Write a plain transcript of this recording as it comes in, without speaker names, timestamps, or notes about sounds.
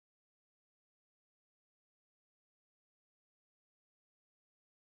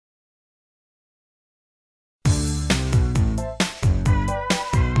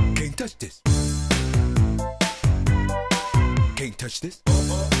touch this. Can't touch this.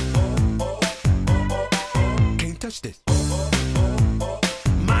 Can't touch this.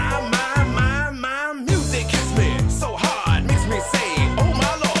 My music hits me so hard, makes me say, oh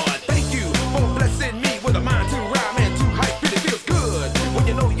my Lord, thank you for blessing me with a mind to rhyme and to hype. Really feels good when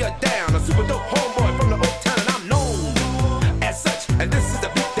you know you're down. A super dope homeboy from the old town, and I'm known as such. And this is the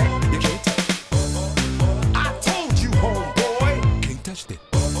beat that you can't touch. I told you, homeboy, can't touch this.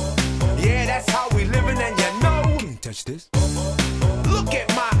 Yeah, that's how we living, and you know, can't touch this. Look at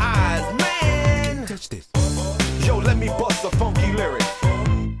my eyes, man. Can't touch this. Yo, let me bust a funky lyric.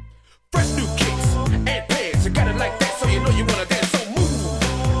 Fresh new kicks and pants, you got it like that, so you know you wanna dance. So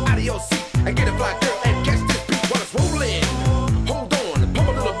move out of your seat and get a fly girl and catch this beat while it's rolling. Hold on, pump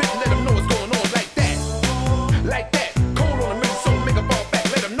a little bit and let them know what's going on like that. Like that, cold on the middle, so make a ball back.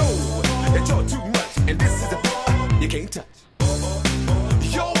 Let them know that you're too much, and this is the beat you can't touch.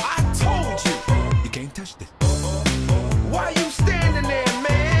 Yo, I told you, you can't touch this. Why you standing there,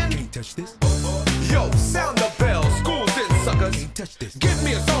 man? Can't touch this. Yo, sound the bell, schools and suckers. Can't touch this. Give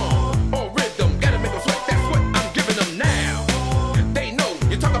me a song or rhythm, gotta make them sweat. That's what I'm giving them now. They know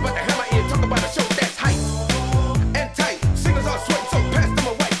you talk about the hammer and talk about a show that's hype and tight. Singers are sweating, so pass them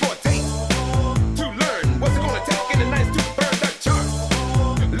a white for a tape to learn what's it gonna take in the nights to burn the charts.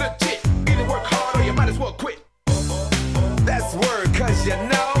 Legit, either work hard or you might as well quit. That's word, cause you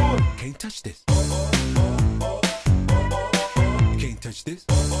know can't touch this. Can't touch this.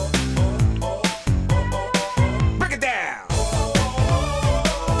 Break it down.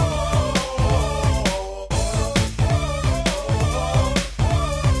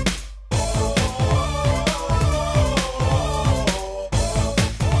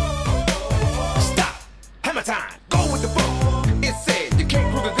 Stop. Hammer time. Go with the flow. It said you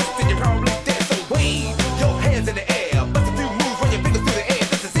can't prove this, then you're probably dead. So wave your hands in the air. Bust a few moves, run your fingers through the air.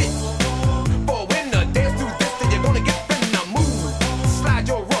 This is it. For a winner, dance through this, then you're gonna get bent. Now move. Slide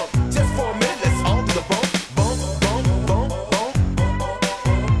your rump just for a minute. Let's all do the bump, bump, bump, bump, bump.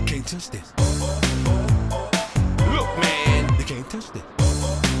 Can't touch this. Look, man, you can't touch this.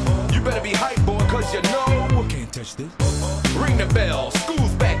 You better be hype, boy, cause you know can't touch this. Ring the bell.